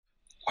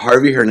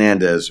Harvey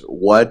Hernandez,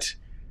 what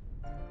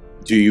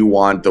do you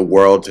want the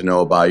world to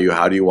know about you?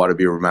 How do you want to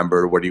be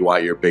remembered? What do you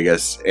want your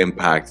biggest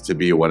impact to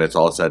be when it's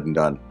all said and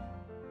done?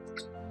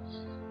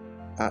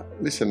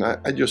 Listen,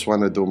 I just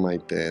want to do my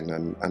thing,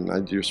 and I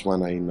just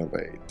want to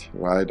innovate,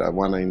 right? I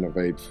want to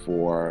innovate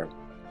for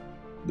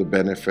the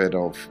benefit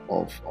of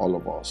all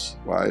of us,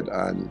 right?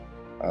 And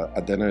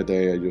at the end of the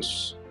day, I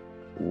just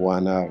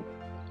want to,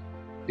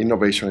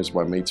 innovation is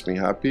what makes me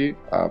happy.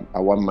 I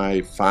want my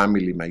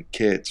family, my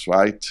kids,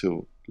 right,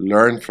 to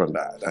learn from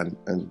that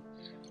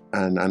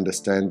and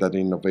understand that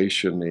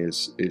innovation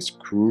is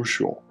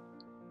crucial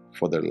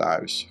for their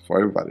lives, for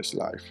everybody's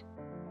life.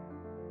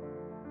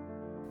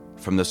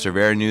 From the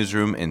Cervera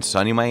newsroom in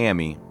sunny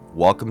Miami,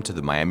 welcome to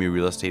the Miami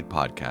Real Estate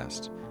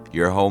Podcast,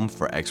 your home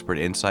for expert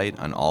insight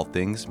on all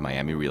things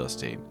Miami real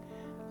estate.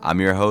 I'm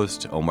your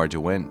host, Omar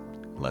DeWint.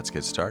 Let's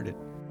get started.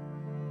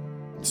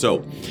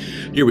 So,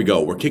 here we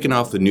go. We're kicking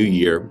off the new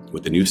year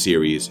with a new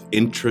series,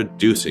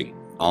 introducing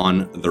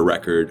On the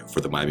Record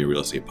for the Miami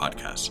Real Estate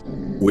Podcast.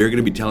 We're going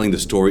to be telling the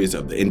stories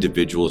of the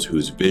individuals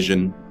whose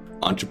vision,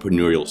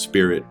 entrepreneurial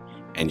spirit,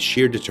 and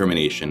sheer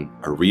determination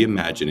are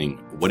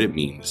reimagining what it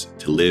means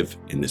to live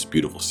in this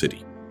beautiful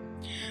city.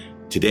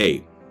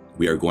 Today,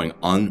 we are going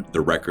on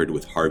the record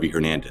with Harvey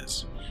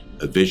Hernandez,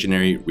 a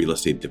visionary real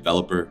estate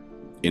developer,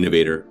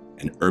 innovator,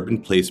 and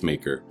urban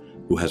placemaker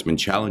who has been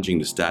challenging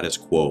the status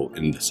quo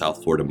in the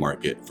South Florida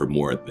market for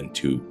more than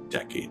 2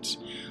 decades.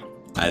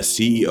 As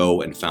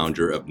CEO and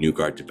founder of New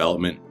Guard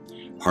Development,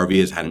 Harvey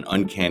has had an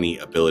uncanny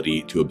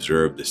ability to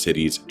observe the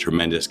city's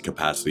tremendous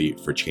capacity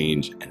for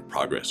change and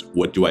progress.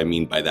 What do I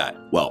mean by that?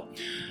 Well,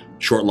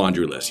 short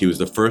laundry list. He was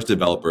the first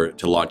developer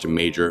to launch a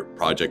major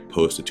project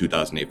post the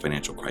 2008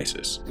 financial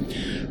crisis.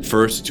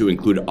 First to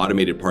include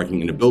automated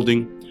parking in a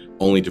building,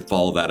 only to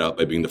follow that up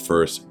by being the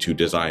first to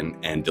design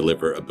and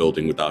deliver a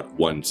building without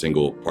one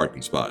single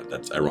parking spot.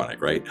 That's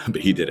ironic, right?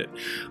 But he did it.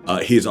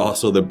 He is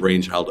also the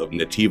brainchild of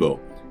Nativo,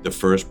 the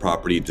first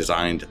property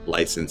designed,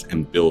 licensed,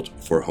 and built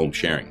for home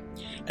sharing.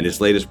 And his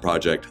latest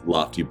project,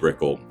 Lofty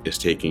Brickell, is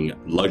taking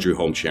luxury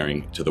home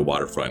sharing to the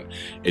waterfront.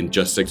 In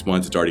just 6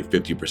 months, it's already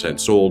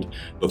 50% sold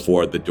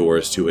before the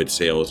doors to its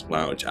sales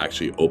lounge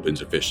actually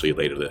opens officially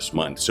later this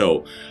month.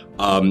 So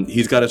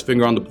he's got his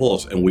finger on the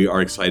pulse, and we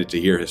are excited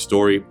to hear his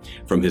story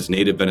from his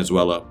native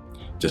Venezuela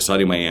to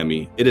sunny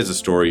Miami. It is a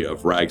story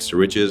of rags to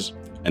riches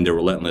and the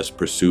relentless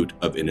pursuit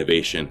of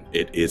innovation.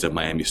 It is a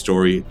Miami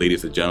story.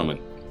 Ladies and gentlemen,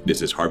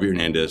 this is Harvey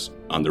Hernandez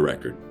on the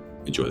record.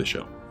 Enjoy the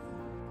show.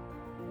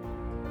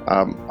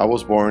 I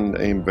was born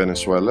in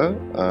Venezuela,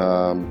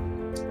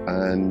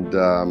 and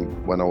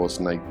when I was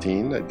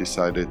 19, I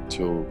decided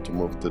to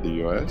move to the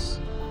U.S.,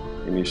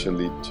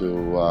 initially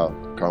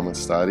to come and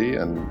study,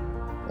 and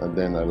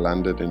then I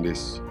landed in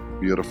this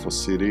beautiful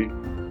city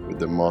with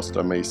the most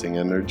amazing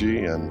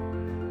energy and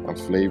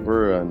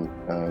flavor,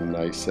 and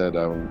I said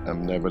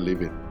I'm never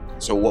leaving.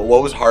 So what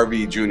was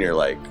Harvey Jr.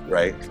 like,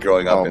 right?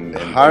 Growing up in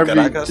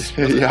Caracas?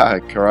 Yeah,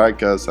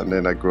 Caracas. And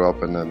then I grew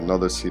up in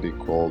another city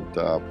called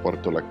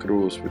Puerto La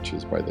Cruz, which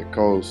is by the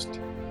coast.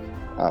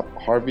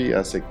 Harvey,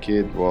 as a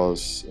kid,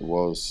 was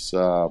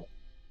a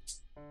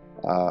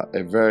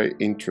very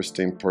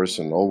interesting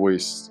person,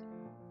 always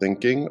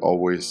thinking,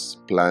 always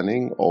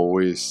planning,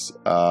 always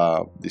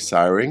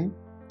desiring,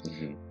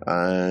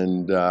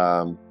 and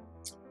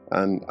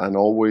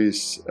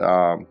always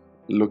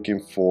looking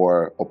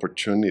for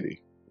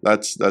opportunity.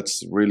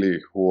 That's really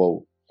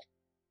who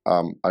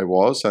I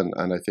was, and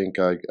I think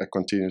I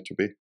continue to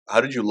be. How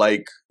did you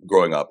like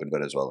growing up in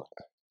Venezuela?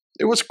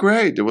 It was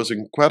great. It was an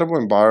incredible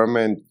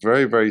environment,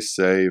 very, very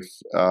safe,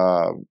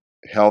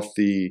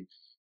 healthy,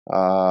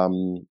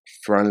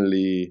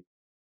 friendly,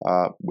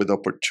 with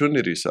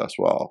opportunities as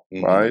well,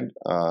 right?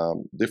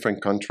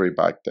 Different country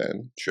back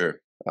then. Sure.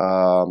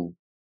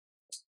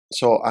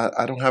 So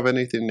I don't have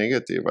anything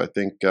negative. I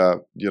think,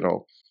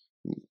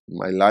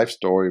 my life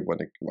story,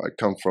 I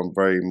come from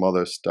very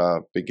modest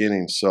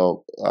beginnings,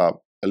 so a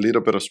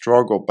little bit of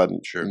struggle, but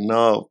sure.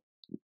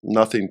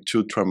 Nothing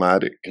too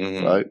traumatic,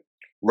 right?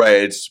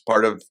 Right. It's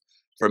part of,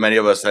 for many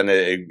of us, and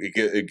it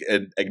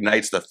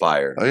ignites the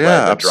fire. Oh,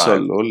 yeah, right?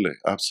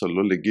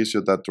 Absolutely. It gives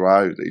you that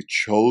drive. It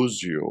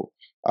shows you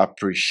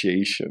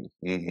appreciation,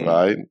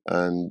 right?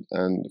 And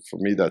for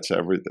me, that's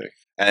everything.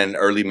 And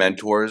early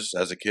mentors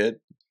as a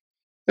kid?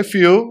 A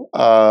few.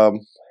 I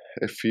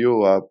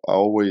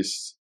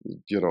always,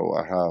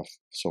 I have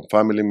some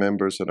family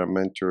members that are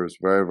mentors,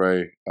 very,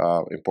 very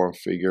important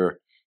figure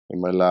in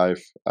my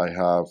life. I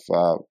have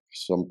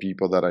some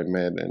people that I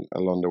met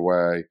along the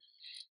way,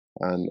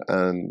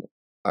 and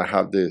I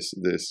have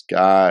this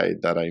guy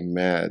that I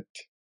met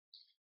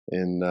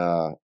in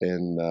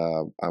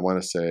I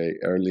want to say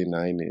early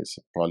 90s,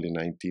 probably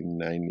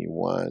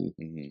 1991.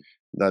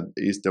 That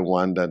is the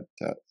one that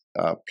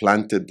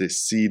planted the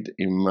seed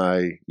in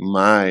my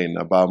mind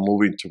about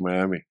moving to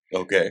Miami.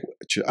 Okay.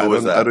 I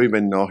don't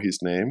even know his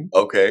name.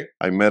 Okay.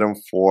 I met him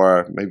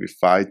for maybe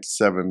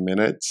 5-7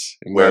 minutes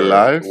in my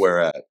life.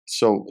 Where at?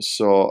 So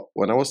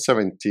when I was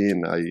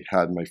 17, I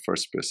had my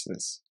first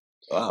business.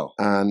 Wow.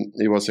 And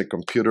it was a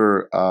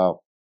computer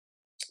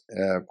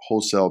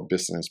wholesale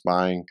business,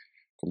 buying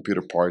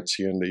computer parts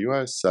here in the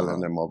US,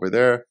 selling them over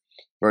there.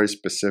 Very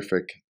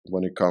specific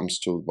when it comes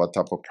to what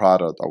type of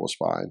product I was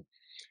buying.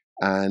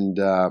 And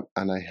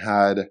I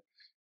had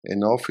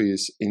an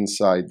office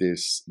inside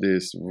this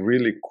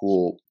really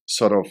cool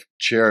sort of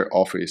chair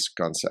office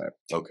concept.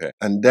 Okay.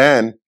 And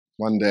then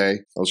one day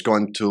I was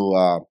going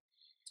to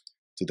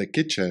the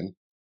kitchen,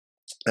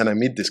 and I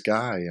meet this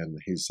guy, and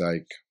he's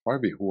like,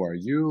 "Harvey, who are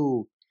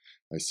you?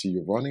 I see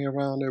you running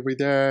around every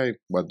day.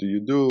 What do you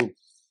do?"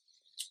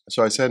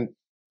 So I said,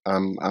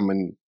 I'm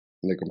in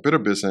the computer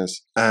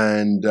business.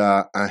 And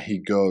he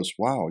goes,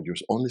 "Wow, you're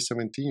only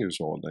 17 years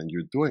old and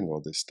you're doing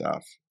all this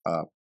stuff.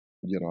 I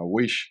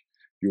wish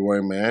you were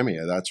in Miami.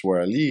 That's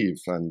where I live.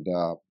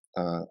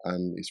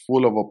 And it's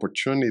full of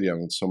opportunity. I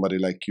mean, somebody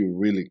like you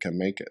really can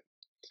make it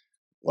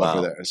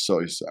over there." So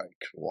it's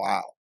like,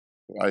 wow,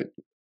 right?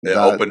 It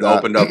opened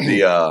up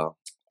the...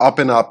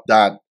 Open up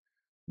that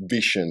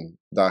vision,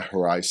 that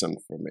horizon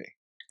for me.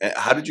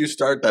 How did you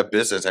start that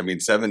business? I mean,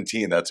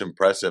 17, that's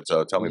impressive.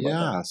 So tell me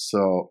about that.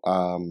 So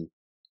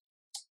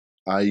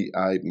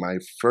my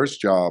first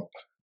job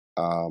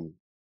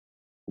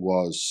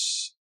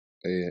was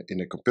in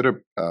a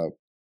computer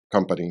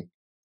company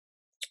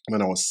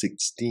when I was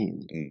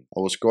 16. I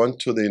was going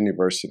to the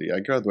university. I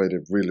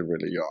graduated really,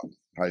 really young,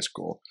 high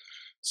school.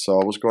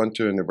 So I was going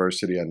to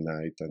university at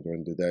night, and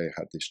during the day I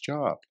had this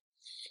job.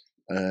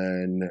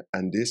 And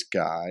this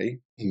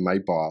guy, my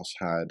boss,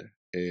 had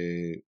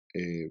a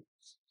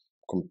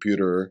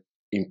computer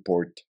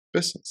import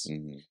business.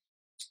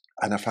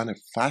 And I found it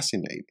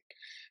fascinating.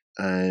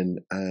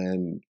 And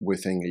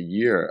within a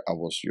year, I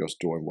was just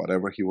doing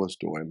whatever he was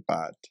doing,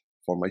 but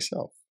for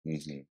myself.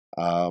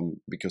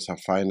 Because I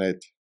find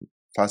it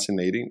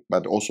fascinating,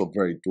 but also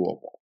very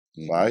doable,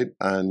 right?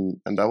 And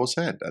that was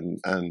it.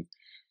 And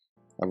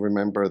I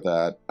remember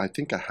that I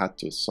think I had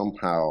to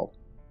somehow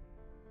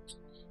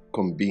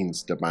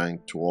convince the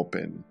bank to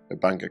open a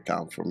bank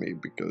account for me,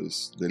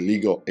 because the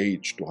legal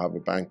age to have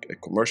a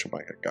commercial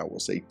bank account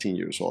was 18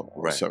 years old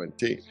or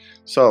 17.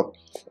 So,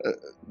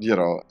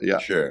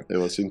 Sure. It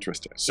was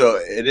interesting. So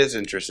it is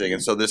interesting.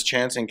 And so this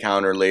chance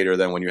encounter later,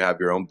 then when you have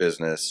your own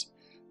business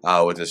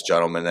with this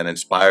gentleman, that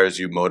inspires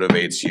you,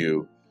 motivates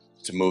you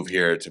to move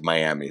here to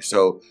Miami.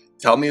 So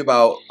tell me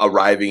about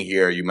arriving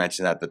here. You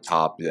mentioned at the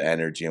top, the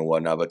energy and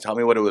whatnot, but tell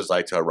me what it was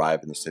like to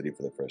arrive in the city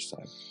for the first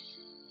time.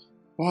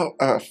 Well,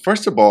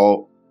 first of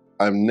all,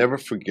 I'll never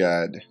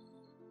forget,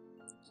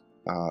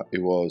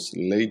 it was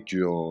late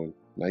June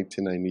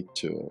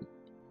 1992,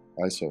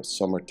 so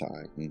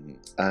summertime,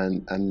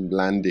 and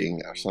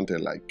landing at something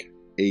like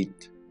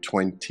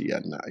 8:20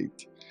 at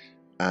night,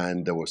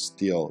 and there was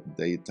still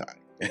daytime.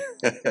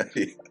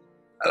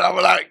 And I'm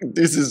like,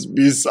 this is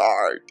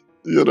bizarre.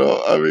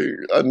 I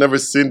mean, I've never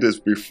seen this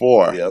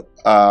before.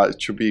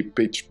 It should be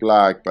pitch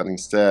black, but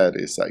instead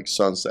it's like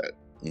sunset.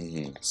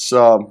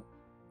 So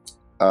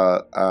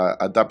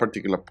at that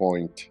particular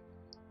point,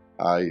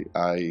 I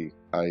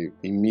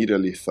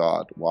immediately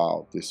thought,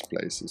 wow, this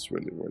place is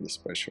really, really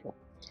special.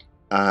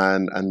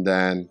 And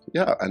then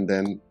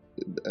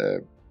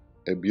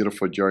a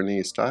beautiful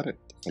journey started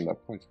from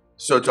that point.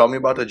 So tell me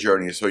about the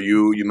journey. So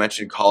you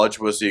mentioned college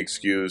was the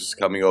excuse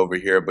coming over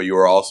here, but you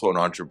were also an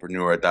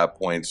entrepreneur at that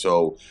point.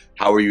 So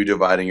how were you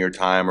dividing your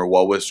time, or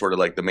what was sort of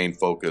like the main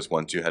focus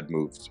once you had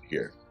moved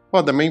here?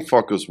 Well, the main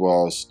focus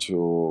was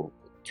to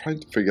try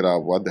to figure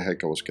out what the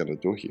heck I was going to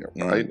do here,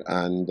 right?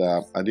 And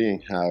I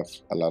didn't have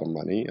a lot of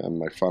money, and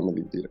my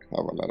family didn't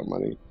have a lot of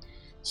money.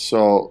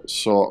 So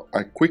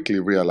I quickly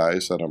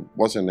realized that I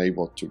wasn't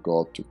able to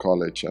go to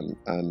college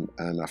and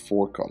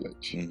afford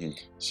college.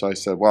 So I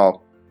said,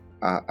 well,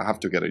 I have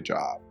to get a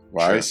job,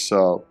 right?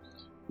 So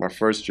my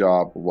first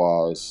job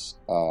was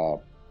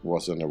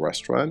in a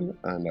restaurant,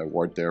 and I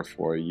worked there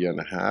for a year and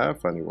a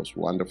half, and it was a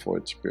wonderful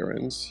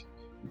experience.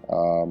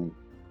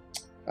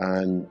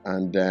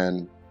 And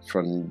then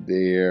from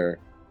there,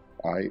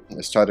 I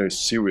started a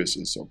series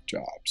of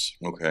jobs.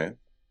 Okay.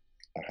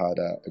 I had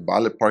a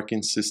valet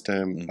parking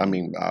system.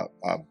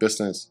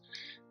 Business.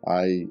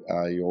 I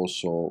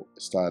also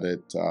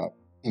started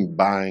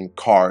buying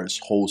cars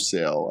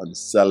wholesale and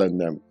selling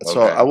them. Okay.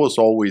 So I was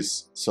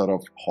always sort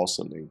of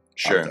hustling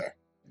out there.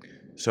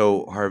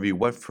 So Harvey,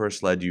 what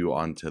first led you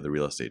onto the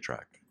real estate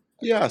track?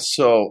 Yeah.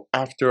 So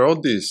after all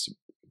these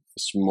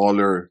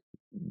smaller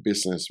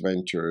business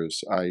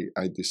ventures,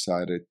 I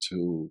decided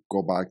to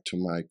go back to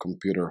my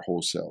computer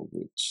wholesale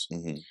roots.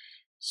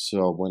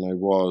 So when I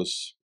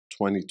was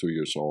 22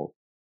 years old,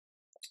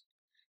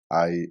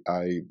 I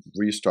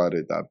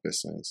restarted that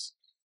business.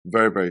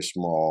 Very, very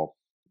small.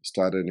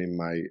 Started in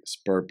my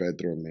spare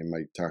bedroom in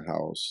my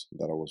townhouse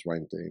that I was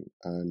renting,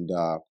 and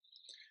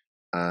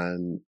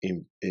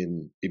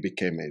it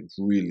became a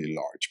really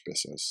large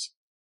business.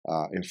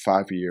 In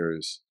 5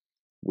 years,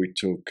 we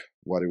took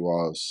what it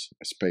was,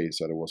 a space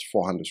that it was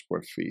 400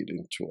 square feet,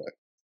 into a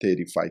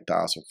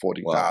 35,000,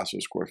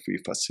 40,000 square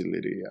feet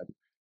facility,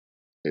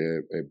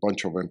 and a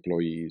bunch of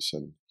employees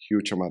and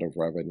huge amount of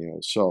revenue.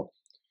 So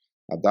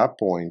at that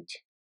point,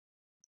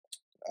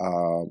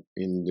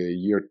 in the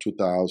year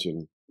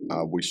 2000,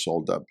 we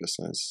sold that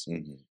business,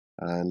 Mm-hmm.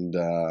 and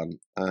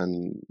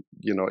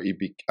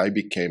I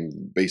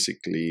became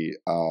basically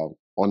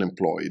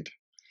unemployed,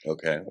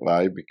 Okay.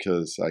 right?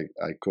 Because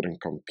I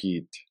couldn't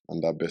compete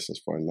on that business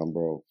for a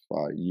number of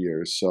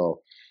years.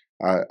 So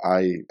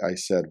I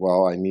said,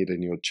 well, I need a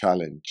new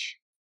challenge.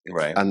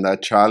 Right. And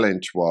that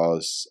challenge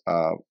was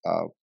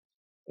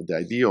the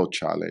ideal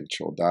challenge,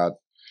 or that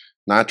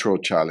natural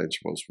challenge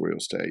was real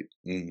estate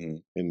Mm-hmm.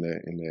 in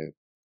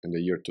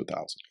the year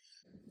 2000.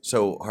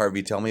 So,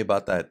 Harvey, tell me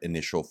about that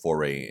initial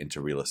foray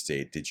into real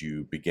estate. Did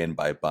you begin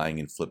by buying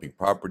and flipping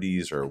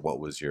properties, or what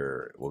was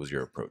your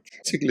approach?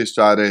 Basically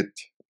started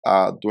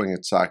doing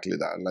exactly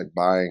that, like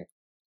buying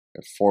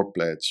a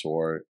fourplex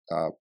or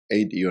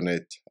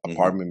 8-unit Mhm.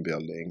 apartment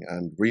building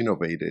and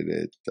renovated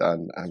it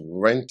and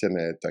renting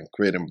it and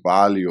creating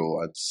value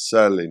and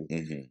selling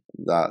Mm-hmm.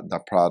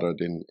 that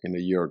product in a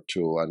year or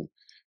two,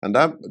 and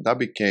that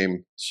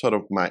became sort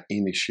of my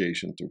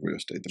initiation to real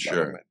estate Sure.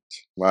 development,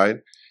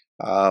 right?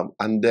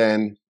 And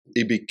then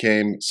it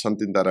became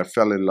something that I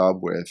fell in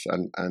love with,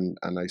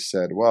 and I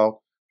said,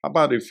 well, how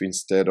about if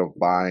instead of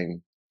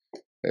buying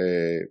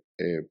a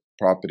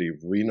property,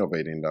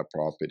 renovating that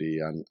property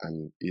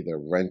and either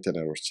renting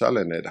it or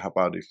selling it, how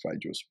about if I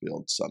just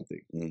build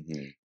something?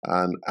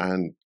 Mm-hmm.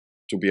 And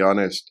to be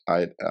honest,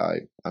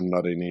 I'm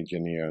not an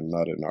engineer,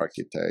 not an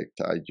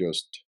architect. I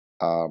just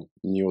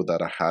knew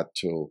that I had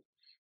to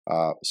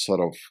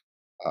sort of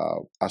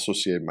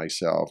associate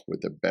myself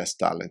with the best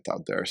talent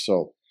out there.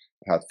 So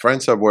I had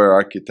friends that were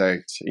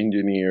architects,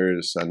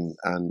 engineers, and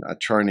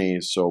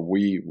attorneys. So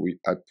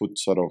I put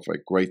sort of a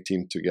great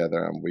team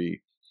together, and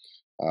we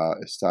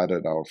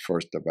started our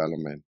first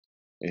development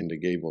in the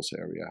Gables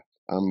area.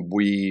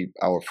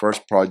 Our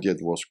first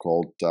project was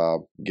called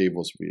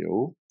Gables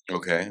View,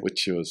 Okay.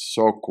 which was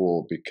so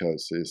cool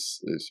because it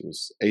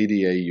was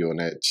 88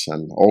 units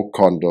and all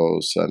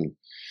condos,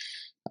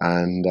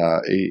 and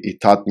it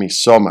taught me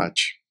so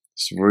much.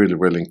 It's really,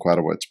 really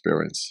incredible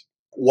experience.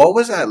 What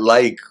was that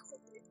like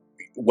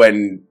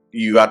when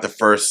you got the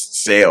first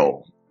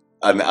sale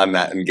on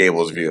that in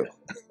Gables View?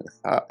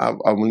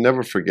 I will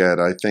never forget.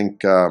 I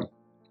think that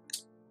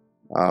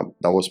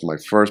was my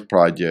first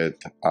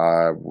project.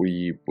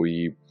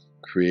 We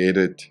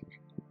created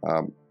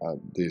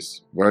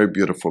this very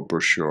beautiful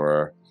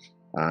brochure,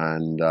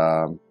 and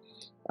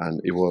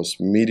it was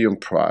medium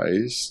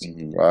priced,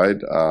 Mhm.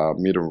 right?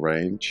 Medium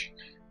range,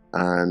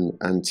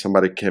 and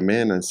somebody came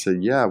in and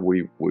said, "Yeah,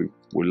 we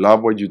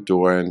love what you're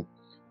doing.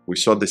 We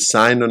saw the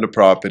sign on the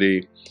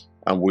property,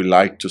 and we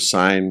like to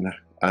sign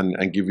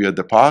and give you a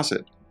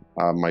deposit."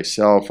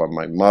 Myself and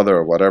my mother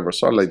or whatever,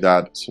 sort of like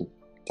that, some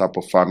type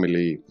of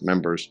family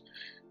members,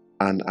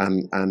 and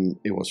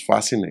it was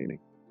fascinating.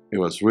 It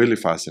was really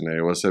fascinating.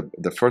 It was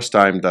the first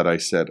time that I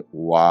said,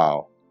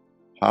 "Wow,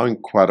 how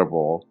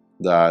incredible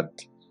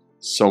that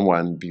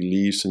someone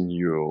believes in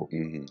you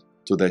Mm-hmm.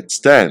 to the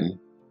extent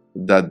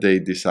that they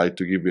decide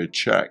to give you a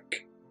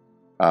check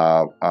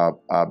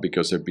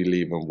because they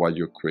believe in what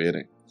you're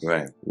creating."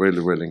 Right.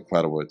 Really, really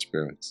incredible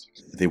experience.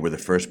 They were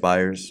the first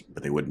buyers,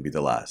 but they wouldn't be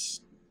the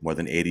last. More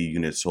than 80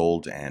 units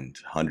sold and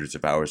hundreds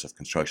of hours of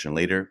construction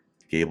later,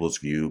 Gables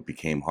View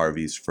became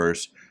Harvey's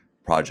first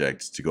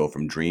project to go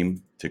from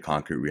dream to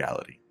concrete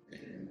reality.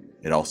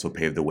 It also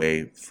paved the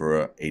way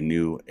for a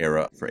new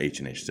era for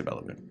H&H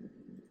development.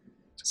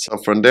 So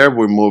from there,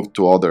 we moved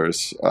to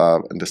others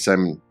in the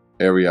same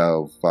area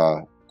of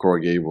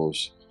Coral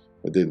Gables.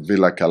 We did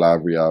Villa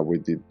Calabria, we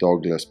did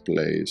Douglas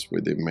Place,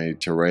 we did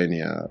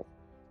Mediterranean.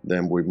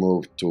 Then we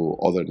moved to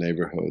other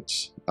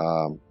neighborhoods.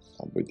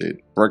 We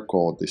did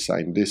Brickell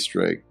Design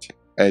District,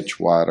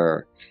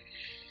 Edgewater,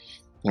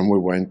 and we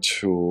went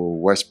to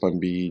West Palm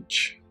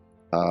Beach.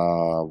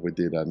 We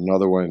did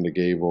another one in the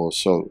Gables.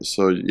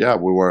 So yeah,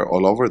 we were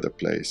all over the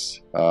place.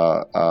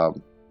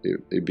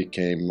 It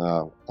became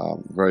a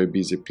very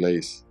busy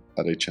place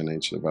at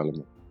H&H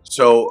Development.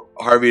 So,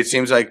 Harvey, it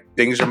seems like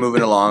things are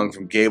moving along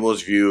from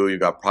Gables View. You've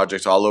got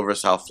projects all over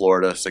South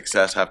Florida,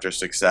 success after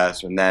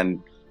success. And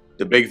then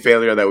the big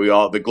failure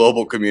that the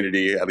global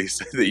community, at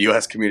least the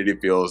U.S. community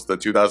feels, the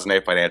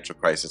 2008 financial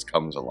crisis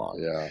comes along.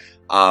 Yeah.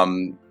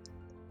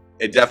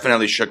 It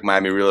definitely shook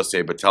Miami real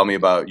estate, but tell me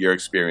about your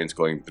experience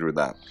going through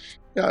that.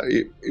 Yeah,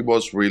 it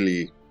was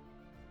really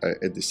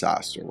a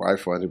disaster, right,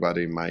 for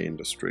anybody in my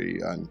industry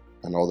and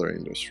other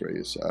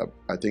industries.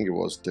 I think it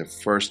was the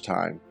first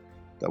time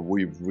that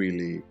we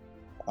really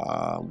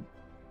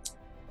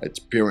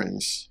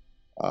experienced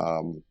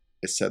a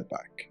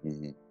setback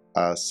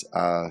as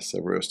a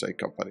real estate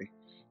company,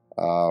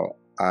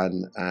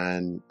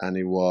 and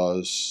it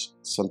was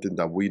something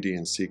that we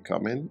didn't see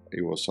coming.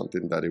 It was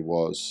something that it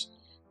was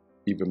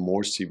even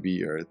more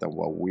severe than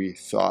what we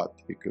thought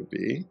it could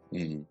be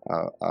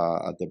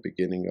at the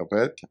beginning of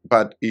it.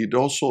 But it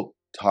also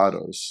taught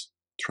us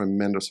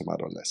tremendous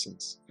amount of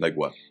lessons. Like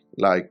what?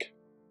 Like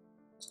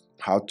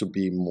how to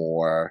be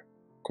more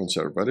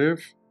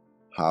conservative,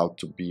 how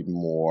to be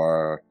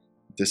more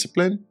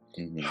disciplined,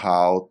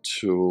 how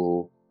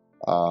to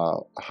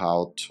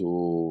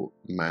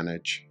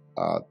manage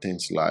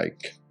things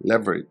like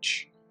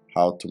leverage,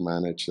 how to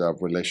manage the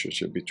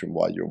relationship between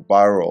what you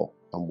borrow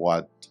and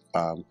what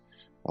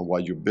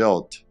you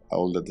build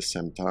all at the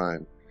same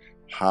time,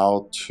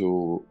 how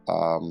to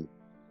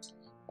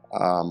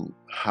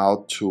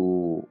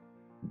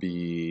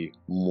be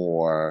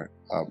more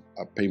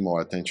pay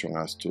more attention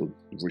as to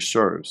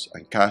reserves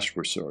and cash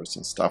reserves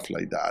and stuff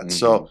like that. Mhm.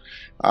 So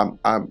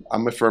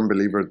I'm a firm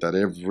believer that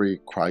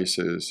every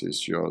crisis is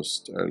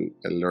just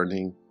a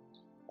learning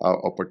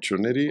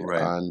opportunity,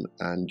 Right.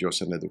 and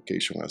just an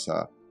education as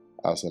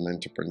an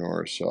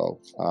entrepreneur. So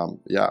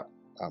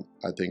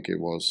I think it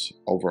was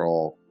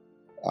overall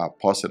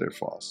positive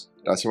for us.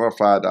 As a matter of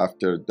fact,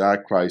 after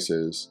that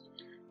crisis,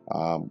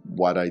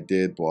 what I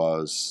did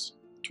was,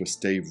 to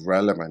stay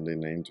relevant in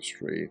the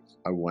industry,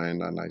 I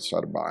went and I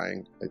started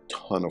buying a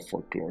ton of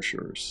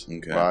foreclosures.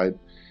 Okay. Right?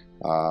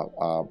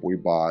 We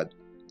bought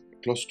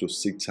close to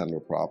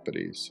 600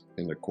 properties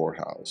in the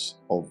courthouse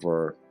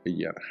over a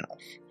year and a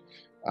half.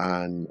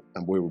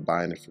 And we were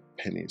buying it for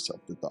pennies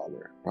of the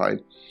dollar,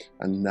 right?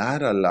 And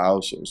that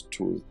allows us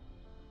to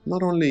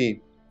not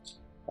only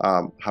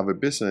have a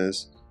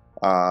business,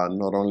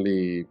 not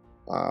only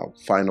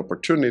find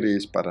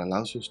opportunities, but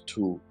allows us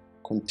to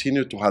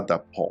continue to have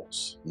that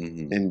pulse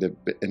Mhm.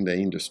 in the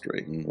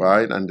industry, Mhm.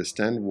 right?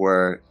 Understand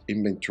where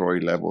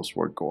inventory levels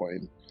were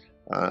going,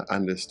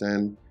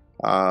 understand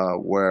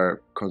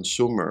where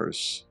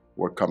consumers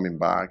were coming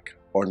back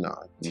or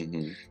not.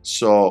 Mhm.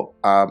 So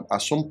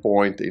at some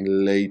point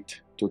in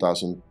late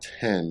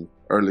 2010,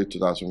 early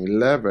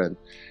 2011,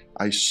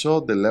 I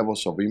saw the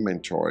levels of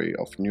inventory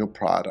of new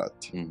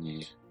product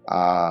Mhm.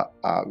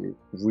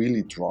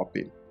 really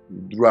dropping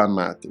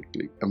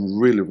dramatically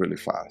and really, really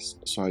fast.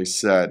 So I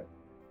said,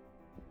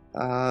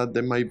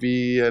 there might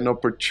be an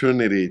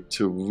opportunity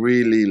to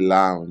really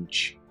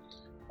launch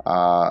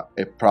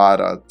a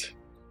product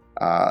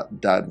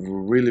that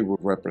really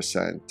would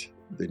represent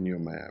the new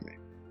Miami.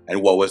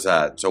 And what was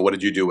that? So what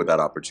did you do with that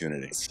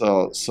opportunity?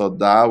 So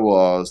that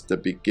was the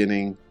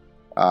beginning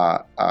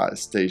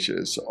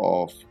stages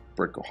of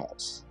Brickell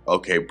House.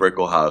 Okay,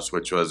 Brickell House,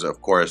 which was,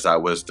 of course,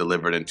 that was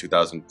delivered in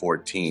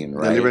 2014,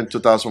 right? Delivered in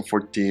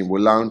 2014. We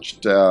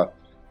launched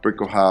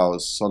Brickell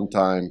House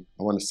sometime,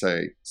 I want to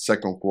say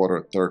second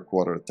quarter, third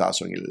quarter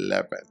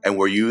 2011. And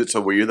were you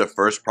the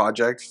first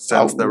project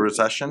since the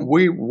recession?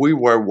 We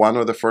were one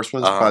of the first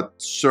ones, Uh-huh. but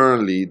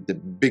certainly the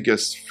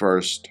biggest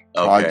first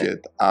Okay.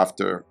 project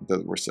after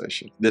the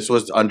recession. This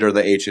was under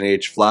the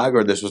H&H flag,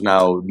 or this was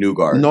now New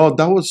Guard? No,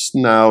 that was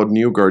now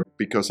New Guard,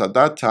 because at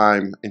that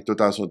time in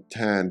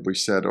 2010, we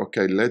said,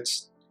 okay,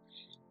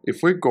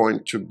 if we're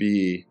going to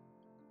be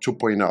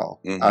 2.0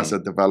 Mhm. as a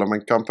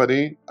development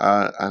company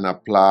and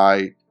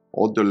apply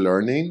all the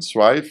learnings,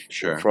 right,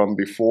 Sure. from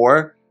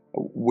before,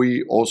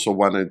 we also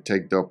want to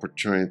take the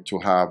opportunity to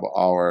have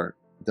our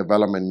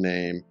development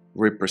name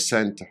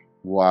represent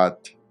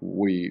what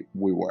we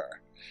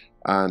were.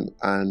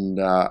 And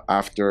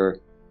after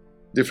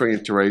different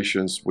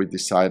iterations, we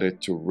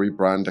decided to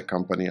rebrand the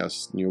company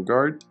as New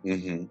Guard,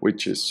 Mhm.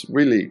 which is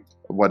really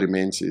what it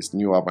means is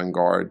new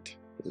avant-garde,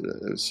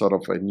 sort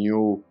of a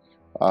new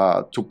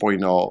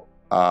 2.0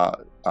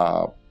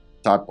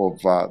 type of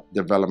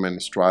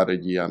development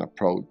strategy and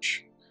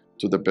approach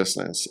to the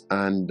business.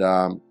 And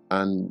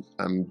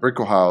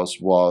Brickell House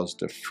was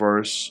the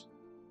first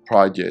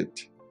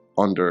project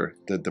under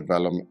the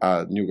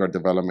New Guard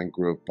Development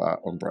Group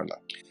umbrella.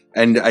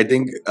 And I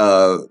think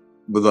the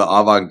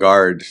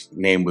avant-garde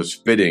name was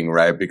fitting,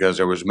 right? Because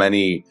there was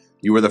many.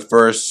 You were the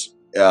first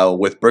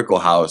with Brickell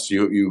House.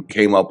 You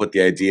came up with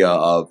the idea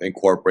of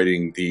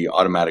incorporating the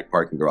automatic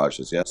parking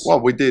garages. Yes. Well,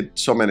 we did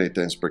so many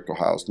things, Brickell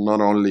House. Not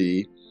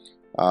only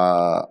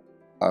a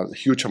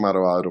huge amount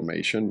of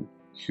automation,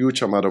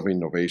 huge amount of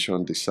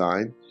innovation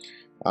design,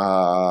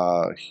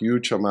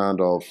 huge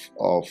amount of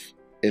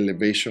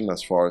elevation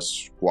as far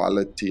as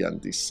quality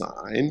and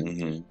design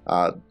Mhm.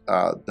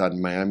 that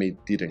Miami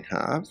didn't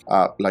have.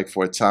 Like,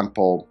 for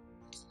example,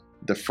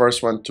 the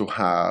first one to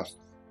have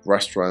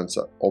restaurants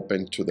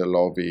open to the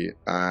lobby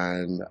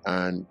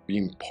and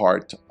being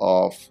part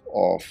of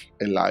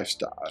a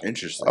lifestyle,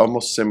 Interesting.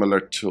 almost similar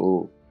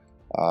to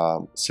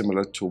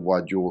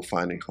what you will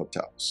find in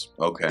hotels,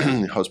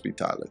 Okay.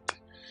 hospitality.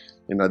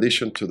 In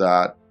addition to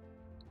that,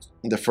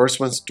 the first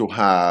ones to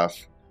have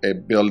a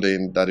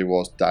building that it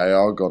was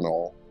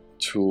diagonal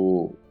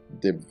to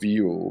the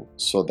view,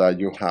 so that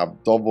you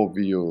have double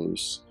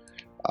views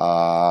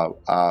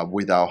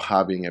without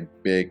having a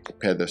big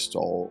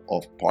pedestal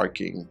of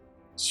parking,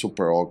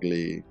 super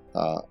ugly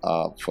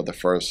for the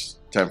first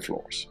 10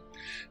 floors.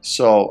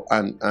 So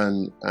and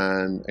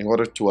in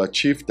order to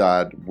achieve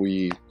that,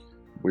 we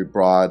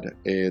brought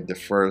the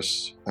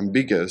first and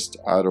biggest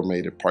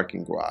automated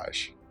parking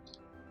garage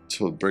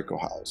to Brickell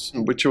House,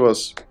 which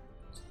was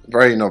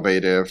very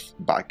innovative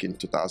back in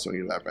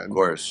 2011. Of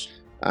course.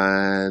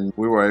 And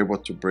we were able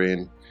to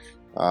bring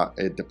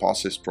a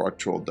deposit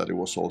structure that it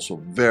was also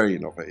very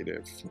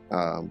innovative.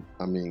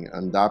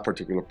 And that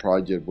particular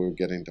project, we were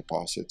getting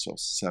deposits of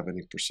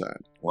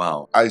 70%.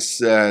 Wow. I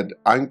said,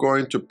 I'm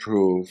going to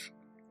prove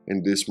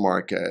in this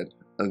market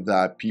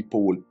that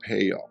people will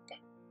pay up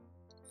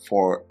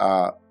for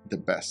the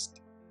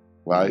best,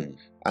 right?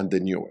 And the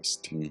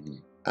newest.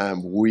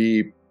 And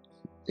we,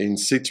 in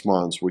 6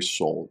 months, we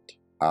sold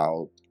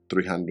out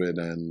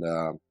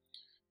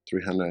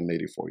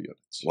 384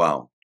 units.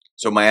 Wow.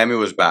 So Miami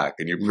was back,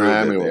 and you proved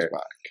Miami it was there.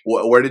 back.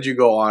 Where did you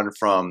go on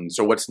from?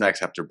 So what's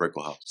next after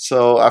Brickell House?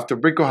 So after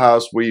Brickell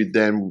House, we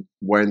then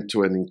went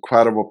to an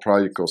incredible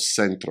project called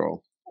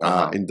Centro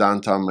in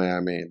downtown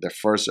Miami, the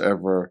first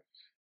ever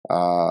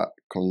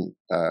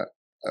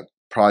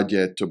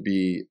project to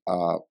be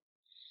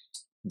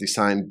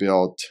designed,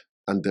 built,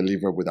 and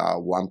delivered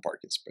without one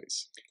parking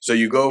space. So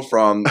you go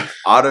from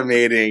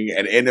automating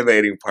and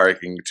innovating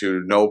parking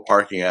to no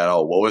parking at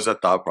all. What was the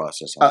thought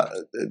process on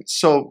that?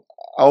 So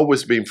I've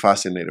always been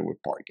fascinated with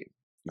parking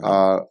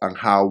and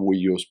how we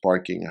use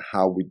parking and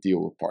how we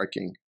deal with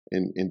parking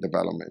in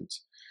development.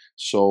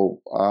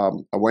 So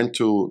I went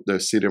to the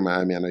city of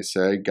Miami and I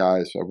said, hey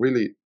guys, I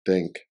really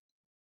think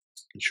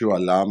you should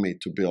allow me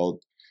to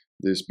build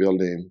this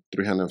building,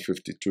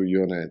 352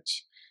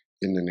 units,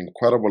 in an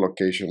incredible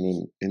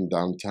location in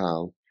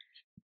downtown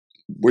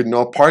with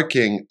no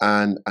parking,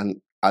 and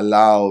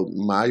allow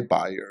my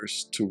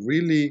buyers to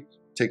really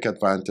take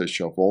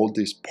advantage of all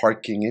this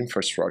parking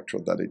infrastructure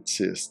that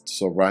exists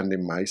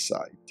surrounding my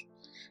site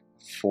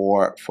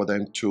for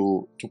them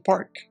to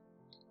park,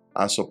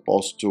 as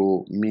opposed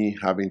to me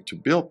having to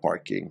build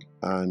parking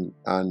and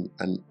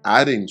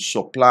adding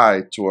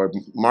supply to a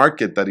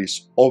market that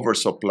is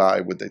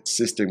oversupplied with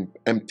existing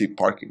empty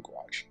parking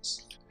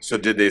garages. So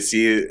did they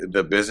see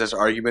the business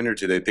argument, or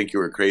did they think you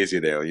were crazy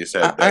there when you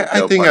said that?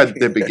 I think at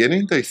the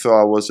beginning they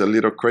thought I was a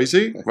little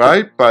crazy,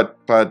 right? But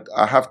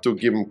I have to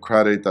give them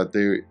credit that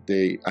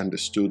they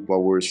understood what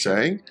we were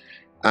saying,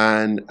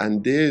 and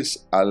this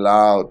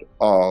allowed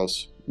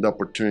us the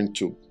opportunity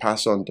to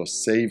pass on the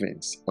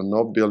savings on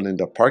not building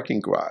the parking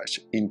garage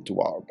into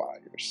our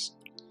buyers.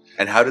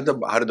 And how did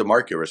the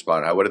market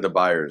respond? What did the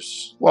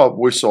buyers? Well,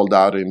 we sold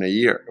out in a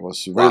year. It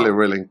was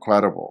really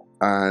incredible,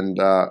 and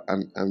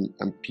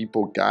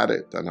people got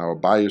it, and our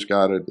buyers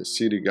got it, the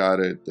city got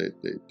it,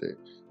 the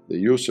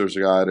users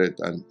got it,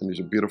 and it's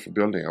a beautiful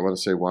building. I want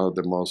to say one of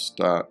the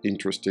most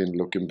interesting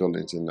looking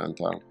buildings in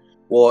downtown.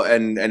 Well,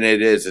 and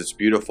it's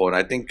beautiful, and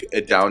I think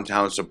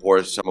downtown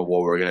supports some of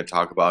what we're going to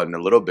talk about in a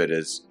little bit.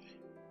 Is,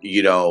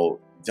 you know,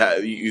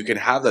 that you can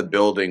have the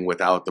building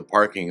without the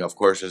parking. Of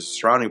course, there's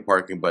surrounding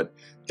parking, but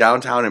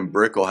downtown in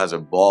Brickell has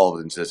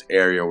evolved into this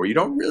area where you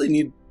don't really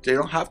need. They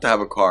don't have to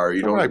have a car.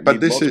 You don't need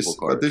multiple cars.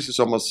 But this is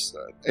almost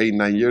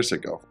 8-9 years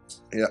ago.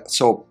 Yeah.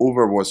 So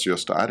Uber was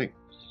just starting.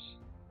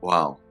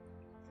 Wow.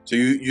 So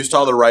you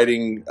saw the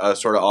writing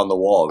sort of on the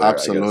wall there.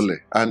 Absolutely.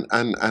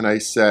 And I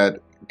said,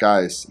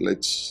 guys,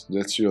 let's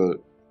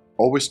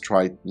always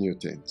try new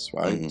things,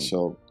 right?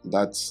 So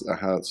that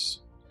has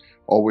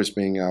always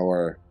been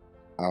our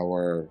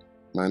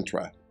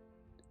mantra.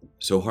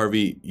 So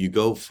Harvey, you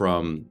go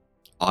from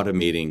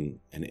automating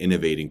and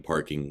innovating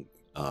parking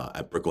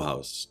at Brickell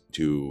House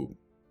to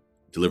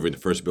delivering the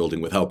first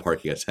building without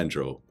parking at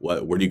Centro.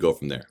 Where do you go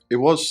from there? It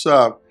was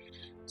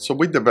so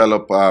we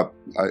developed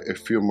a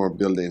few more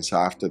buildings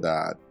after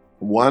that.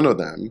 One of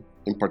them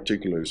in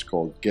particular is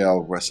called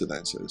Gale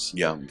Residences.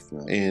 Yeah.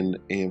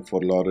 In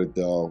Fort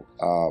Lauderdale,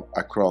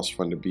 across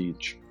from the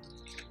beach.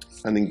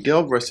 And in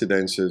Gale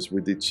Residences,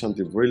 we did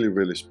something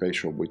really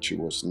special, which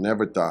was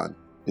never done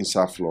in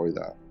South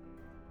Florida.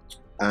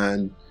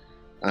 And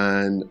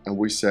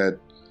we said,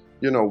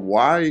 you know,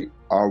 why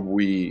are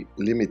we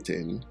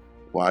limiting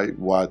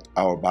what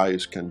our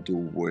buyers can do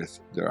with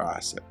their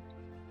asset?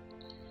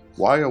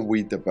 Why are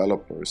we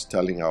developers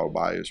telling our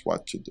buyers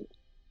what to do?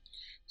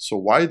 So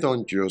why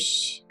don't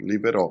just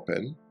leave it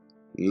open,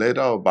 let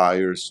our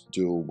buyers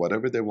do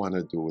whatever they want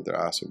to do with their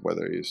asset,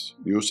 whether it's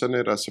using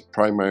it as a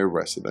primary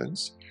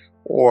residence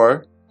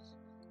or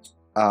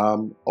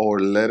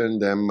letting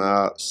them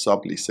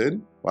sublease it,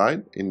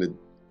 right, in the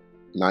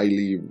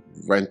nightly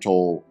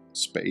rental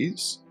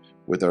space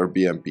with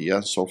Airbnb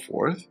and so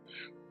forth,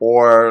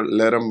 or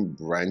let them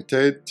rent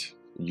it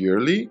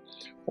yearly,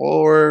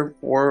 or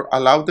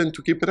allow them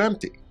to keep it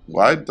empty,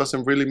 right? It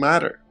doesn't really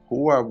matter.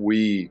 Who are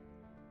we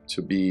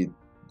to be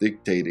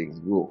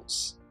dictating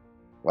rules,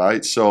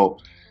 right? So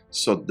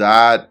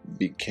that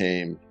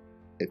became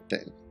a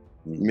thing,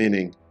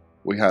 meaning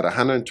we had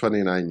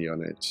 129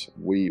 units.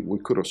 We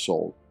could have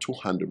sold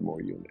 200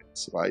 more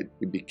units, right?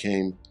 It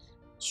became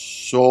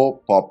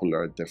so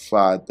popular, the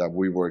fact that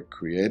we were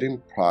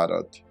creating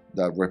product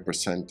that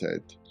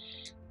represented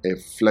a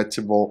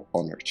flexible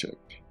ownership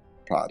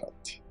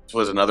product. This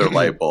was another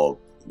light bulb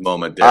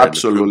moment there.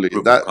 Absolutely.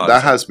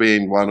 That has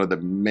been one of the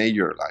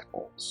major light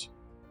bulbs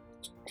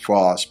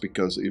for us,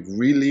 because it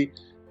really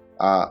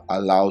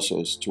allows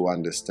us to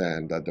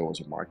understand that there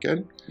was a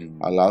market,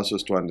 allows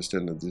us to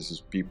understand that this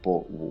is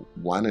people who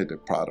wanted a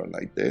product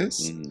like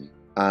this,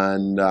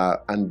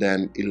 and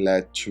then it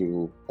led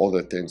to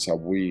other things that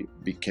we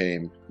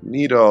became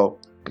Nido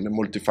in the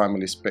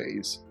multifamily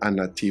space and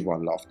Nativo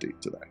and Lofty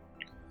today.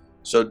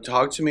 So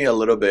talk to me a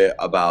little bit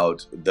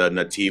about the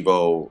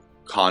Nativo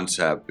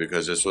concept,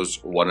 because this was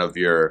one of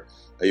you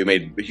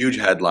made huge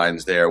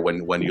headlines there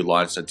when you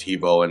launched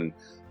Nativo, and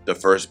the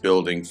first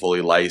building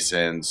fully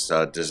licensed,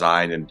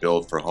 designed and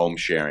built for home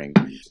sharing.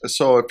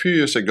 So a few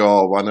years ago,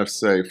 I want to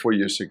say 4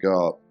 years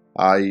ago,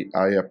 I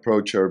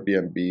approached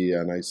Airbnb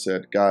and I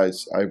said,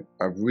 guys,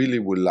 I really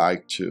would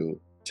like to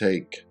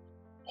take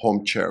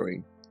home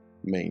sharing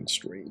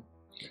mainstream.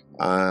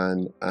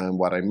 And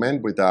what I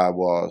meant with that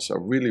was I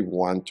really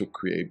want to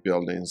create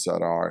buildings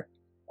that are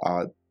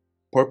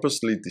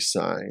purposely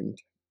designed,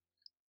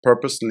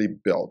 purposely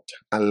built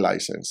and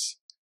licensed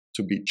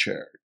to be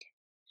shared.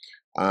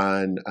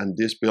 And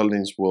these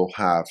buildings will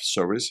have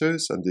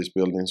services, and these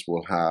buildings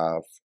will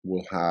have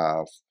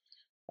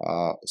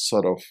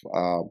sort of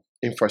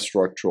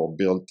infrastructure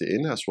built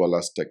in, as well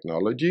as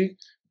technology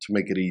to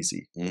make it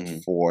easy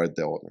for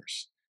the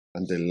owners.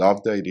 And they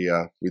loved the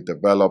idea. We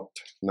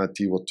developed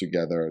Nativo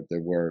together. They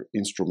were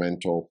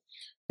instrumental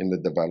in the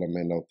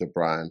development of the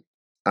brand.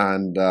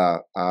 And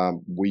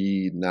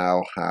we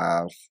now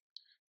have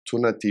 2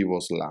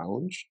 Nativos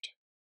launched.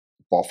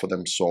 Both of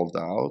them sold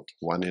out.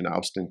 One in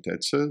Austin,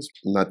 Texas.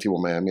 Nativo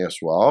Miami as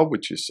well,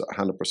 which is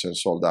 100%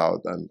 sold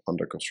out and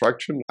under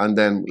construction. And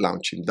then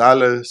launch in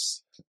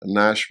Dallas,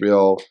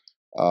 Nashville,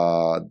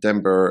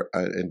 Denver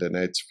in the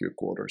next few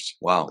quarters.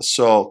 Wow.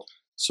 So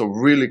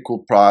really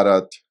cool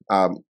product.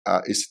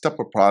 It's the type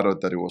of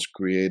product that it was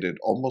created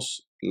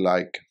almost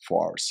like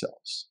for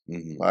ourselves,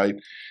 right?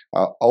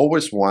 I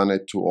always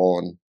wanted to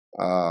own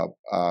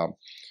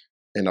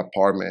an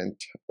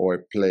apartment or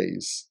a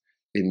place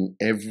in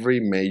every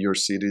major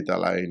city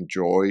that I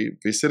enjoy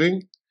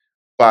visiting,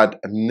 but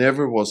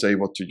never was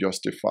able to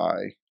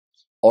justify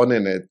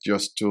owning it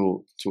just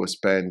to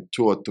spend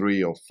 2 or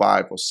 3 or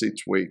 5 or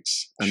 6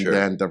 weeks, and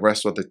then the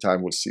rest of the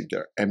time will sit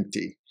there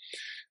empty.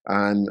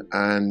 And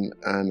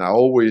I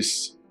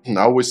always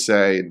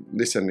say,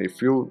 listen,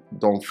 if you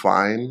don't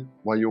find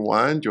what you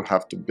want, you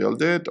have to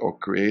build it or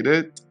create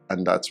it,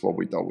 and that's what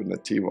we done with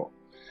Nativo.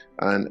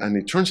 And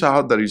it turns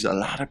out there is a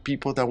lot of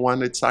people that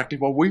want exactly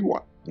what we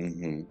want,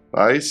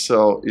 right?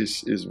 So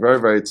it's very,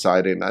 very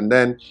exciting. And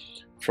then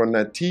from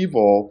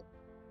Nativo,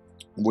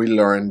 we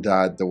learned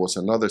that there was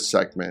another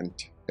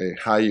segment, a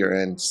higher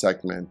end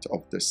segment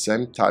of the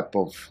same type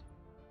of,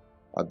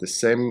 the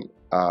same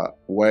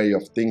way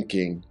of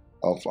thinking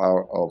of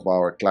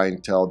our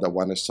clientele that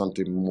wanted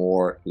something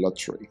more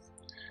luxury,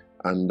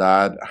 and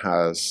that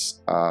has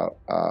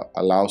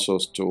allows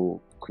us to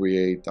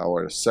create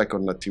our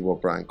second Nativo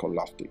brand called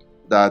Lofty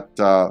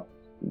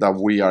that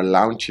we are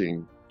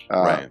launching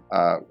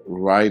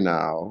right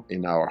now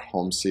in our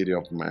home city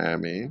of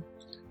Miami,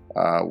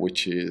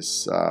 which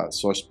is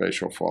so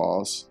special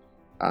for us,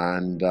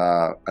 and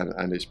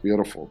it's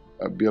beautiful,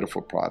 a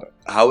beautiful product.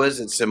 How is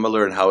it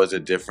similar and how is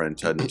it different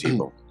to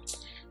Nativo?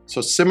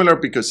 So similar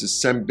because it's the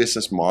same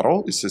business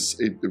model.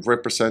 It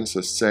represents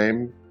the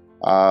same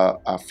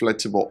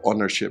flexible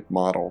ownership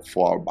model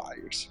for our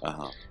buyers.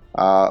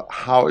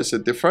 How is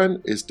it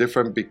different? It's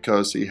different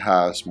because it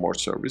has more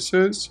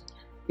services.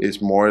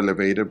 It's more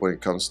elevated when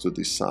it comes to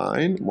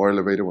design, more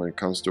elevated when it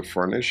comes to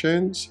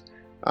furnishings,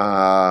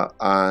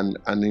 and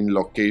in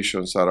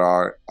locations that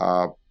are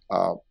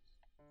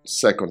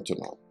second to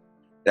none.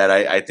 That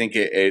I think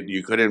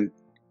you couldn't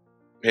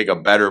pick a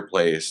better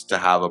place to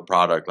have a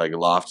product like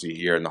Lofty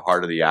here in the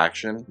heart of the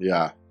action.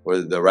 Yeah.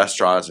 Where the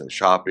restaurants and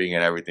shopping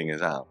and everything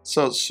is out.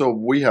 So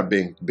we have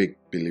been big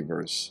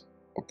believers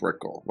of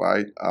Brickell,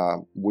 right?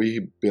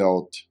 We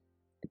built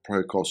a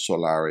product called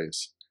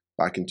Solaris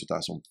back in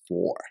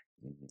 2004.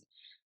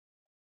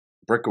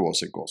 Brickell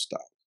was a ghost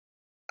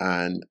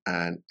town,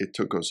 and it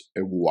took us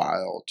a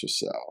while to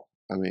sell.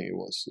 I mean, it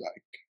was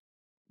like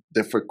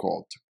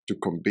difficult to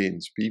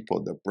convince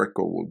people that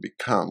Brickell will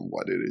become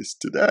what it is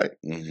today.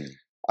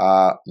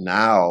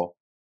 Now,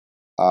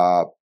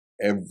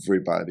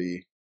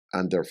 everybody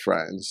and their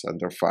friends and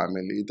their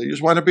family, they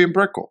just want to be in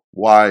Brickell.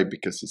 Why?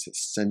 Because it's the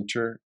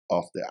center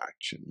of the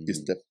action.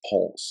 It's the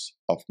pulse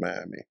of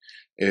Miami.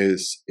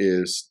 Is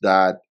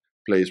that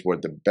place where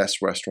the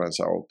best restaurants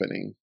are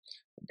opening,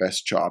 the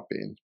best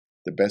shopping,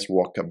 the best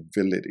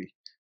walkability,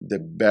 the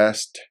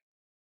best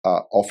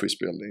office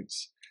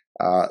buildings,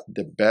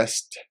 the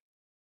best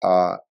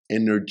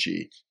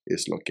energy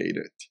is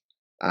located.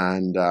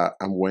 And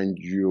when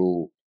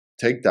you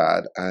take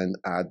that and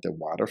add the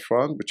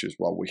waterfront, which is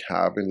what we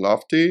have in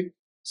Lofty,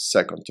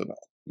 second to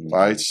none,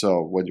 right?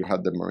 So when you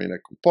have the marina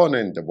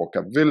component, the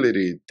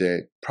walkability,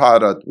 the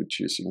product,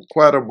 which is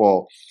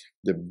incredible,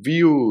 the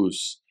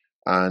views,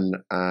 and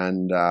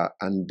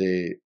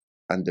the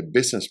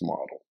business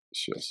model,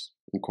 it's just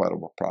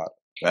incredible product.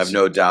 I have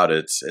no doubt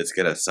it's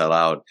going to sell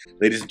out.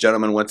 Ladies and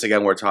gentlemen, once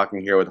again, we're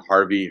talking here with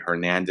Harvey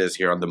Hernandez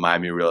here on the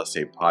Miami Real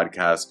Estate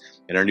Podcast.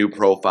 In our new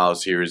profile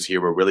series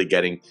here, we're really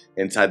getting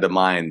inside the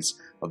minds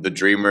of the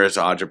dreamers,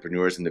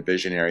 entrepreneurs, and the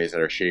visionaries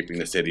that are shaping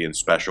the city in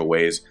special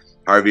ways.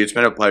 Harvey, it's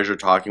been a pleasure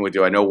talking with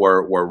you. I know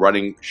we're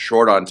running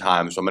short on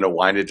time, so I'm going to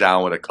wind it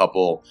down with a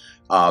couple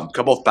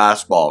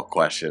fastball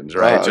questions,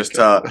 right? Okay.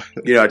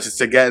 Just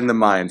to get in the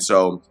mind.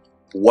 So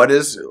Where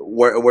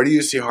do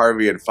you see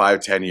Harvey in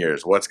 5-10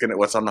 years?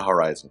 What's on the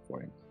horizon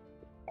for you?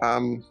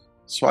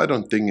 So I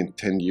don't think in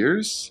 10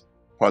 years,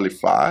 probably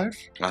 5.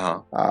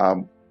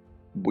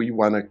 We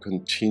want to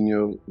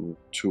continue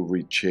to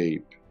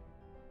reshape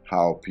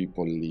how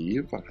people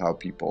live and how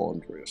people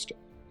own real estate.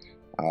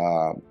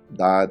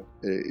 That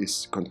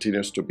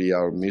continues to be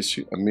our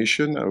mission, and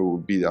it will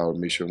be our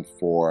mission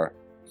for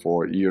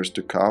years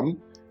to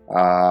come.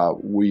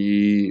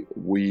 We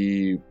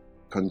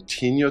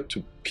continue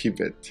to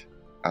pivot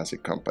as a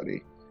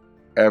company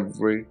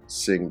every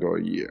single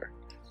year,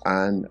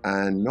 and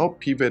not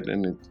pivot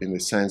in the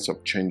sense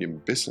of changing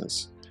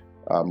business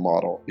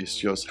model. It's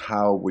just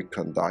how we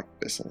conduct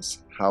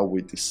business, how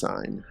we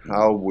design,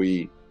 how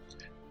we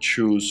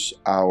choose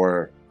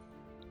our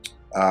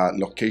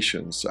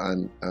locations,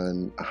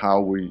 and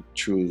how we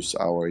choose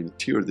our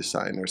interior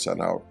designers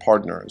and our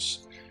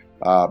partners,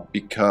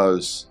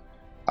 because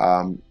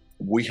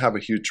we have a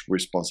huge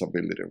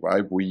responsibility,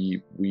 right? We're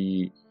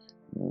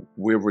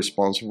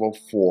responsible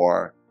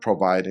for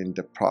providing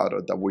the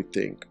product that we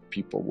think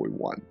people will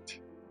want,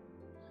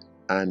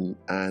 and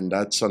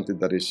that's something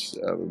that is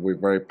we're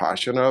very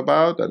passionate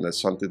about, and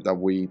that's something that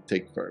we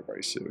take very,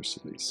 very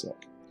seriously. So,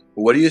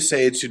 what do you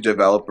say to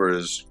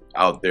developers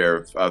out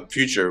there,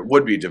 future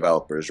would-be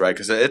developers, right?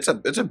 Because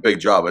it's a big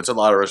job. It's a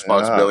lot of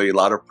responsibility, a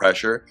lot of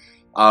pressure.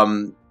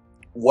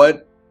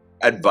 What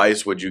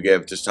advice would you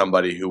give to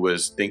somebody who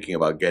was thinking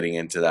about getting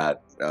into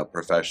that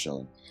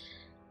professionally?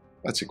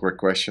 That's a great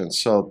question.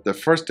 So the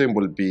first thing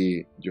will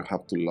be you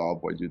have to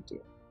love what you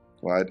do,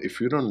 right? If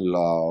you don't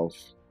love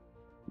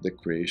the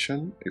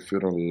creation, if you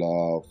don't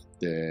love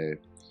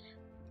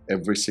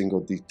every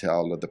single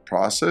detail of the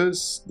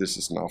process, this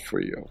is not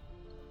for you.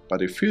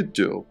 But if you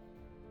do,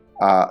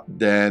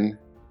 then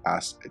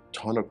ask a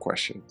ton of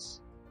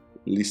questions,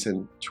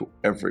 listen to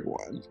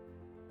everyone,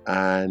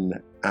 and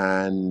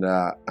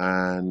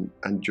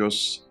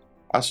just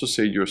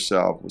associate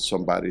yourself with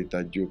somebody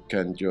that you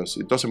can just,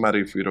 it doesn't matter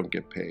if you don't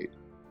get paid,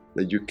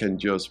 that you can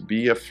just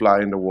be a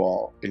fly in the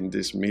wall in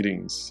these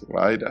meetings,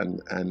 right?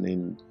 And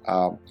in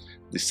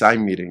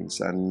design meetings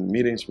and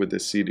meetings with the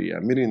city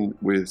and meeting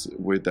with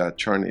the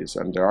attorneys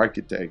and the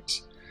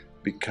architects,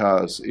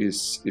 because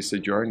it's a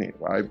journey,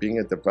 right? Being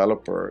a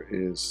developer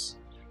is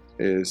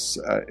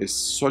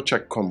such a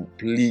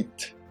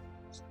complete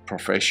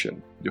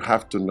profession. You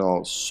have to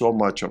know so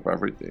much of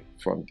everything,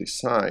 from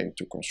design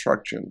to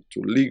construction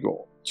to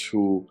legal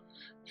to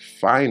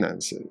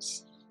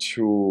finances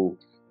to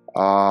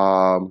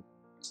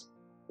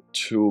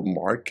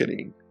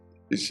marketing.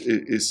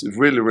 It's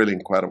really, really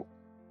incredible.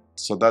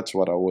 So that's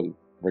what I will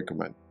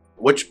recommend.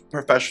 Which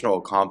professional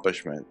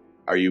accomplishment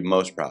are you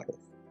most proud of?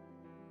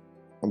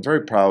 I'm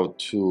very proud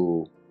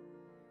to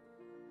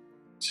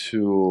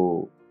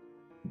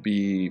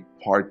be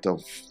part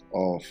of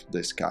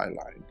the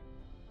skyline,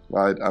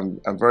 right?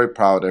 I'm very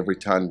proud every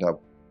time that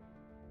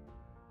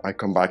I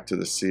come back to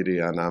the city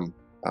and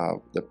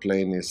the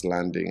plane is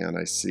landing and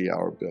I see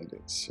our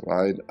buildings,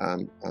 right?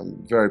 I'm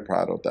very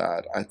proud of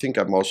that. I think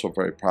I'm also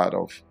very proud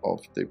of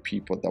the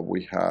people that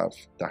we have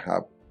that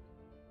have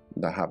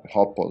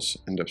helped us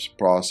in this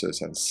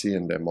process, and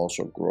seeing them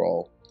also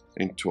grow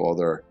into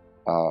other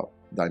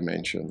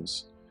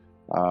dimensions.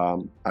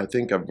 I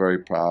think I'm very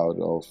proud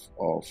of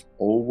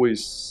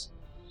always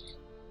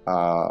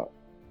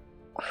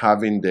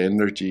having the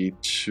energy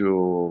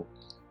to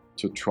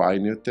try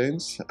new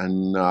things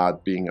and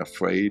not being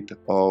afraid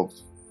of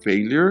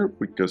failure,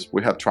 because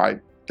we have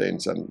tried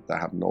things and that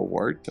have not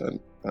worked,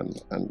 and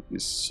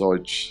it's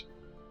such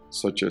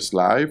as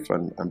life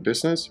and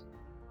business.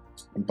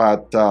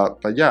 But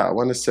yeah, I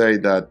want to say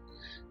that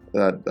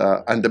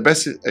and the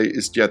best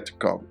is yet to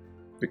come,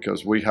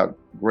 because we have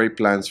great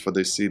plans for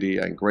the city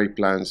and great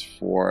plans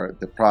for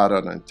the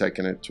product and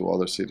taking it to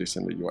other cities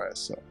in the U.S.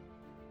 So,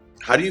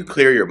 how do you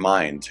clear your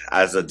mind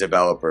as a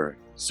developer?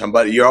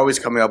 You're always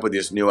coming up with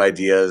these new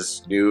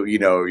ideas,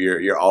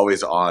 you're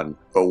always on.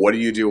 But what do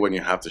you do when you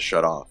have to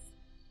shut off?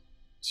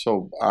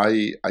 So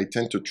I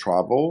tend to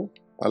travel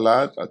a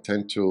lot. I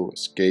tend to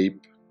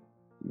escape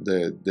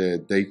the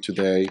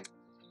day-to-day,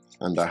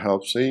 and that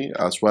helps me,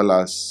 as well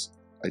as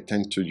I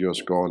tend to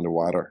just go on the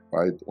water,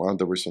 right? One of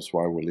the reasons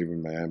why we live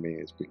in Miami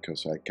is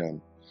because I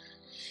can,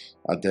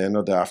 at the end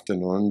of the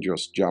afternoon,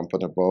 just jump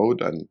on a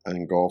boat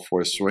and go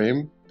for a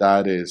swim.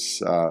 That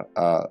is,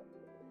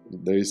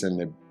 there isn't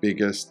the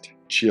biggest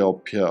chill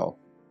pill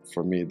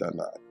for me than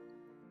that.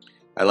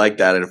 I like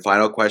that. And a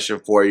final question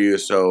for you.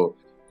 So,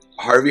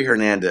 Harvey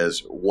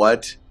Hernandez,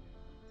 what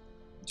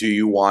do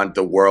you want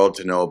the world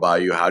to know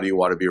about you? How do you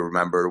want to be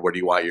remembered? What do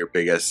you want your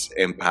biggest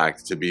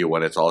impact to be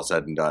when it's all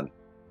said and done?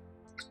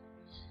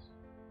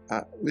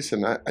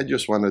 Listen, I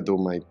just want to do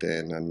my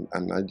thing, and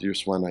I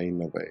just want to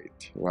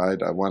innovate,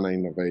 right? I want to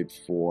innovate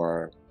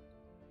for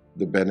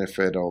the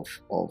benefit of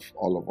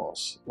all of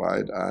us,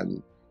 right?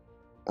 And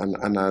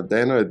at the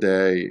end of the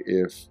day,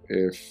 if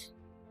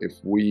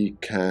we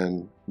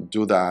can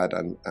do that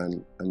and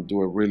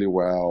do it really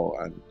well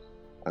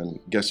and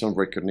get some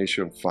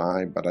recognition,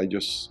 fine. But I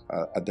just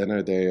at the end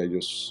of the day, I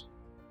just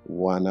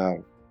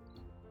wanna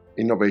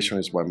innovation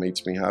is what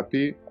makes me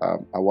happy.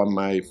 I want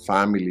my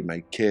family,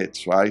 my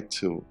kids, right,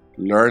 to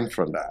learn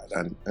from that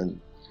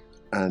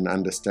and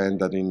understand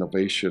that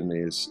innovation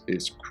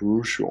is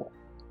crucial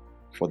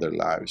for their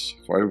lives,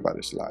 for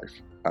everybody's life,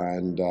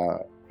 and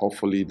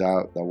hopefully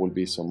that will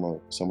be some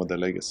of the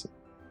legacy.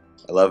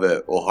 I love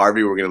it. Well,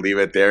 Harvey, we're going to leave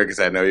it there because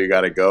I know you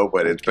got to go,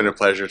 but it's been a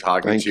pleasure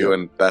talking to you,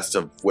 and best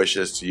of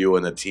wishes to you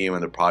and the team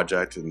and the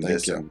project and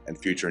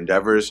and future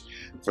endeavors.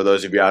 For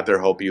those of you out there,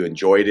 hope you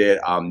enjoyed it.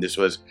 This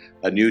was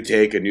a new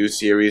take, a new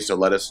series, so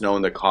let us know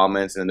in the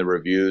comments and in the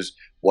reviews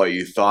what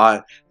you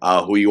thought,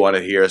 who you want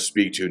to hear us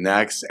speak to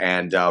next,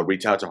 and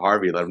reach out to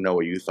Harvey, let him know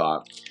what you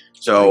thought.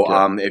 So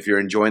if you're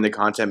enjoying the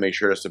content, make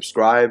sure to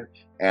subscribe,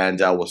 and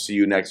we'll see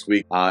you next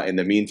week. In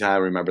the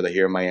meantime, remember that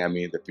here in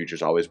Miami, the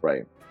future's always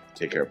bright.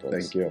 Take care, folks.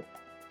 Thank you.